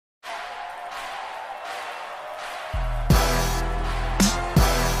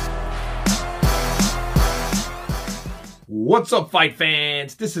What's up, fight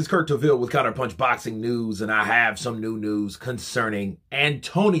fans? This is Kurt DeVille with Counterpunch Boxing News, and I have some new news concerning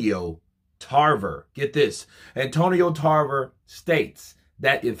Antonio Tarver. Get this. Antonio Tarver states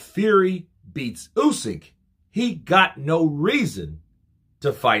that if Fury beats Usyk, he got no reason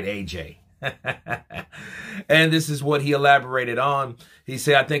to fight AJ. And this is what he elaborated on. He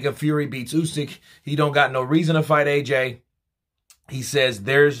said, I think if Fury beats Usyk, he don't got no reason to fight AJ. He says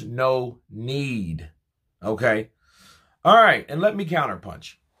there's no need. Okay? All right, and let me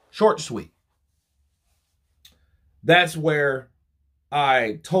counterpunch. Short, sweet. That's where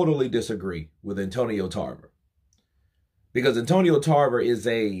I totally disagree with Antonio Tarver. Because Antonio Tarver is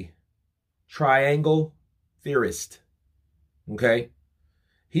a triangle theorist. Okay?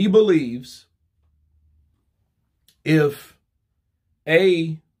 He believes if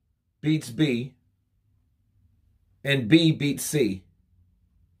A beats B and B beats C,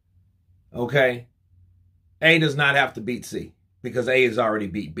 okay, A does not have to beat C because A has already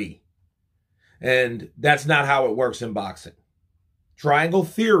beat B. And that's not how it works in boxing. Triangle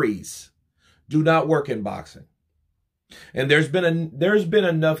theories do not work in boxing. And there's been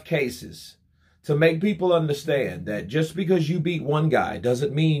enough cases to make people understand that just because you beat one guy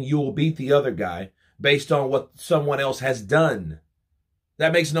doesn't mean you will beat the other guy based on what someone else has done.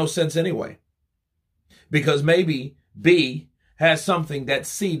 That makes no sense anyway. Because maybe B has something that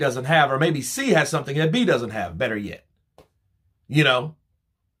C doesn't have, or maybe C has something that B doesn't have, better yet. You know?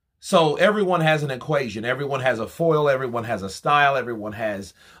 So everyone has an equation. Everyone has a foil. Everyone has a style. Everyone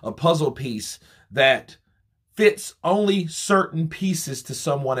has a puzzle piece that fits only certain pieces to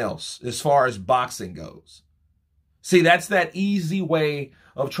someone else as far as boxing goes. See, that's that easy way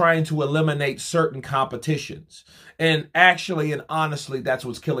of trying to eliminate certain competitions. And actually and honestly, that's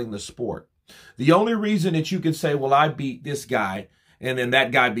what's killing the sport. The only reason that you could say, well, I beat this guy and then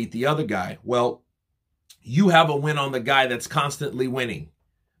that guy beat the other guy. Well, you have a win on the guy that's constantly winning,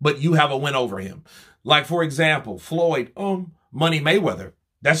 but you have a win over him. Like, for example, Floyd, Money Mayweather.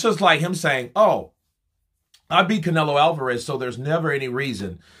 That's just like him saying, oh, I beat Canelo Alvarez, so there's never any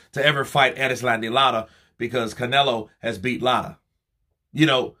reason to ever fight Oleksandr Lara because Canelo has beat Lara. You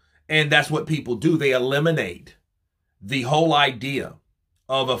know, and that's what people do. They eliminate the whole idea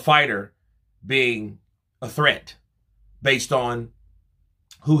of a fighter being a threat based on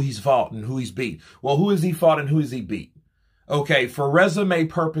who he's fought and who he's beat. Well, who has he fought and who has he beat? Okay, for resume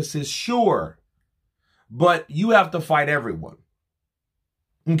purposes, sure. But you have to fight everyone.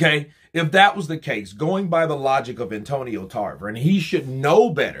 Okay, if that was the case, going by the logic of Antonio Tarver, and he should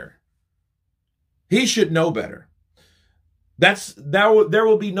know better. He should know better. There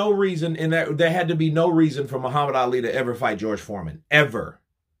will be no reason, and there had to be no reason for Muhammad Ali to ever fight George Foreman, ever.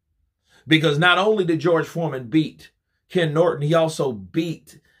 Because not only did George Foreman beat Ken Norton, he also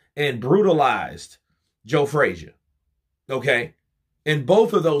beat and brutalized Joe Frazier. Okay? And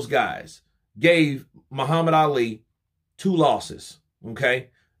both of those guys gave Muhammad Ali 2 losses. Okay?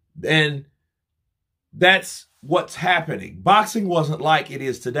 And that's what's happening. Boxing wasn't like it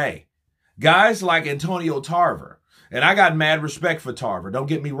is today. Guys like Antonio Tarver, and I got mad respect for Tarver, don't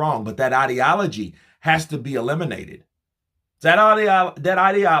get me wrong, but that ideology has to be eliminated. That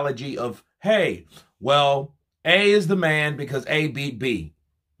ideology of, hey, well, A is the man because A beat B.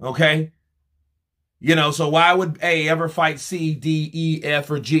 Okay? You know, so why would A ever fight C, D, E,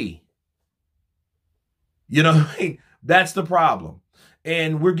 F, or G? You know, that's the problem.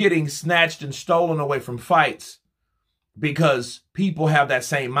 And we're getting snatched and stolen away from fights because people have that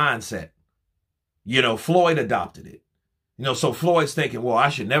same mindset. You know, Floyd adopted it. You know, so Floyd's thinking, well, I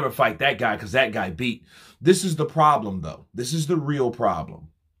should never fight that guy because that guy beat. This is the problem, though. This is the real problem.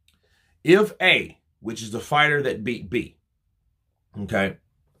 If A, which is the fighter that beat B, okay,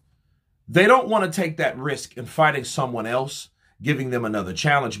 they don't want to take that risk in fighting someone else, giving them another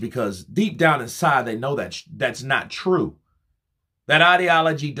challenge, because deep down inside, they know that that's not true. That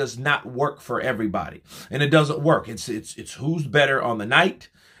ideology does not work for everybody. And it doesn't work. It's who's better on the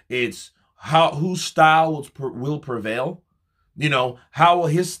night. It's whose style will prevail. You know, how will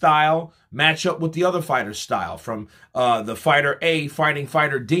his style match up with the other fighter's style from the fighter A fighting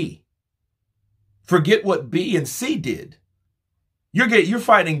fighter D? Forget what B and C did. You're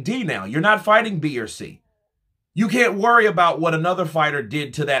fighting D now. You're not fighting B or C. You can't worry about what another fighter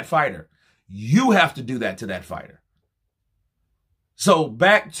did to that fighter. You have to do that to that fighter. So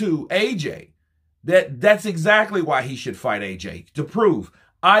back to AJ. That's exactly why he should fight AJ, to prove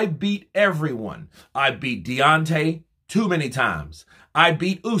I beat everyone. I beat Deontay too many times. I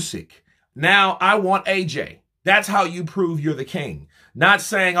beat Usyk. Now I want AJ. That's how you prove you're the king. Not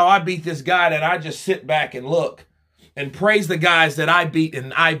saying, oh, I beat this guy, and I just sit back and look and praise the guys that I beat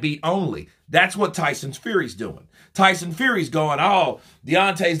and I beat only. That's what Tyson's Fury's doing. Tyson Fury's going, oh,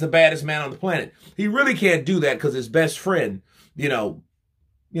 Deontay's the baddest man on the planet. He really can't do that because his best friend,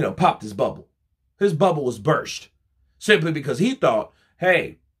 popped his bubble. His bubble was burst simply because he thought,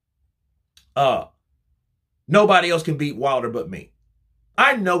 hey, nobody else can beat Wilder but me.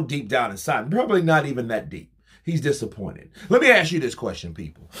 I know deep down inside, probably not even that deep, he's disappointed. Let me ask you this question,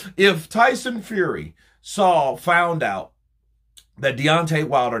 people. If Tyson Fury found out that Deontay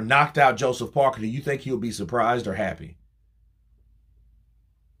Wilder knocked out Joseph Parker, do you think he'll be surprised or happy?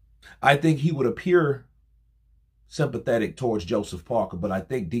 I think he would appear sympathetic towards Joseph Parker, but I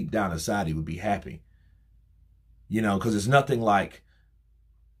think deep down inside he would be happy. Because it's nothing like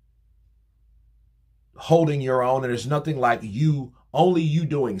holding your own, and there's nothing like only you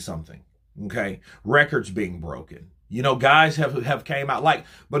doing something, okay? Records being broken. Guys have came out, like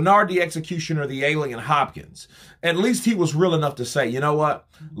Bernard the Executioner, the Alien Hopkins. At least he was real enough to say, you know what?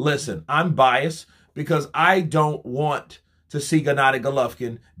 Listen, I'm biased because I don't want to see Gennady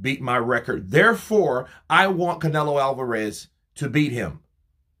Golovkin beat my record. Therefore, I want Canelo Alvarez to beat him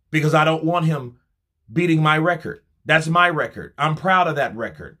because I don't want him beating my record. That's my record. I'm proud of that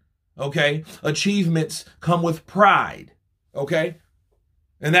record, okay? Achievements come with pride, okay?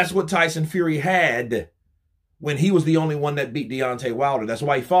 And that's what Tyson Fury had when he was the only one that beat Deontay Wilder. That's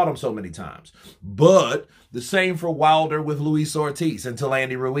why he fought him so many times. But the same for Wilder with Luis Ortiz until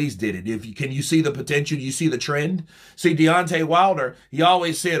Andy Ruiz did it. Can you see the potential? You see the trend? See, Deontay Wilder, he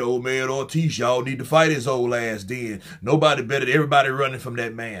always said, oh, man, Ortiz, y'all need to fight his old ass then. Nobody better than everybody running from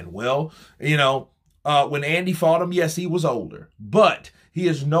that man. Well, when Andy fought him, yes, he was older. But he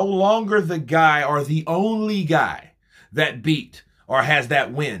is no longer the guy or the only guy that beat or has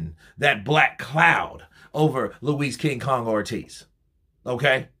that win, that black cloud over Luis King Kong Ortiz.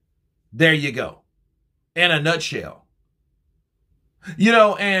 Okay? There you go. In a nutshell.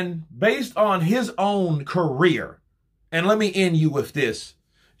 And based on his own career, and let me end you with this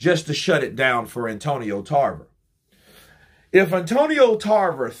just to shut it down for Antonio Tarver. If Antonio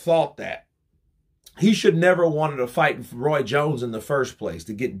Tarver thought that, he should never wanted to fight Roy Jones in the first place,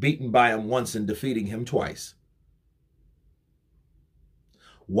 to get beaten by him once and defeating him twice.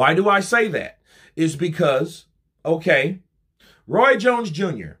 Why do I say that? Is because, okay, Roy Jones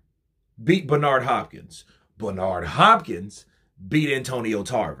Jr. beat Bernard Hopkins. Bernard Hopkins beat Antonio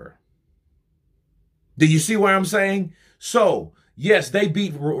Tarver. Do you see what I'm saying? So, yes, they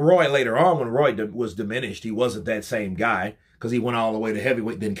beat Roy later on when Roy was diminished. He wasn't that same guy because he went all the way to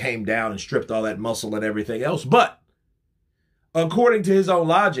heavyweight, then came down and stripped all that muscle and everything else. But according to his own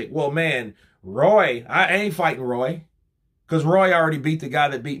logic, well, man, Roy, I ain't fighting Roy because Roy already beat the guy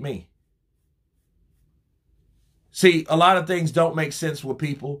that beat me. See, a lot of things don't make sense with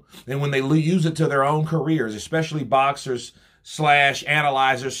people, and when they use it to their own careers, especially boxers /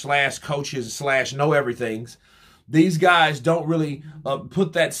 analyzers / coaches / know-everythings, these guys don't really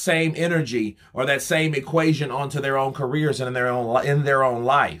put that same energy or that same equation onto their own careers and in their own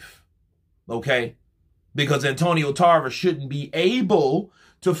life, okay? Because Antonio Tarver shouldn't be able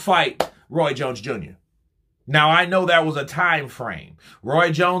to fight Roy Jones Jr. Now, I know that was a time frame.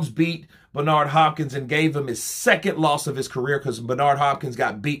 Roy Jones beat Bernard Hopkins and gave him his second loss of his career because Bernard Hopkins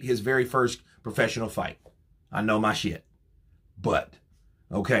got beat his very first professional fight. I know my shit. But,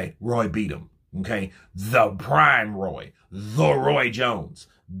 okay, Roy beat him. Okay, the prime Roy, the Roy Jones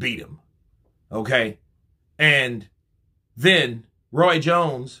beat him. Okay, and then Roy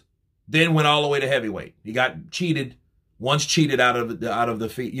Jones then went all the way to heavyweight. He got cheated. Once cheated out of the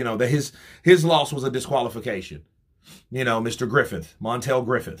feet, his loss was a disqualification. Mr. Griffith, Montel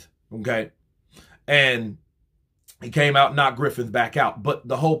Griffith, okay? And he came out and knocked Griffith back out. But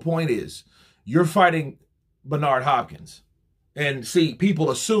the whole point is, you're fighting Bernard Hopkins. And see, people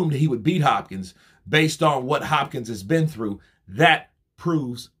assumed he would beat Hopkins based on what Hopkins has been through. That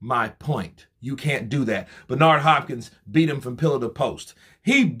proves my point. You can't do that. Bernard Hopkins beat him from pillar to post.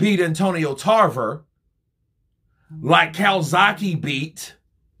 He beat Antonio Tarver like Calzaghe beat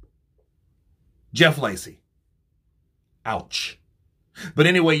Jeff Lacey. Ouch. But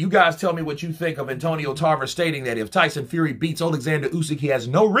anyway, you guys tell me what you think of Antonio Tarver stating that if Tyson Fury beats Oleksandr Usyk, he has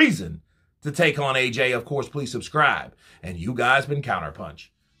no reason to take on AJ. Of course, please subscribe. And you guys been Counterpunch.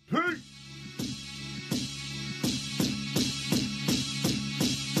 Peace.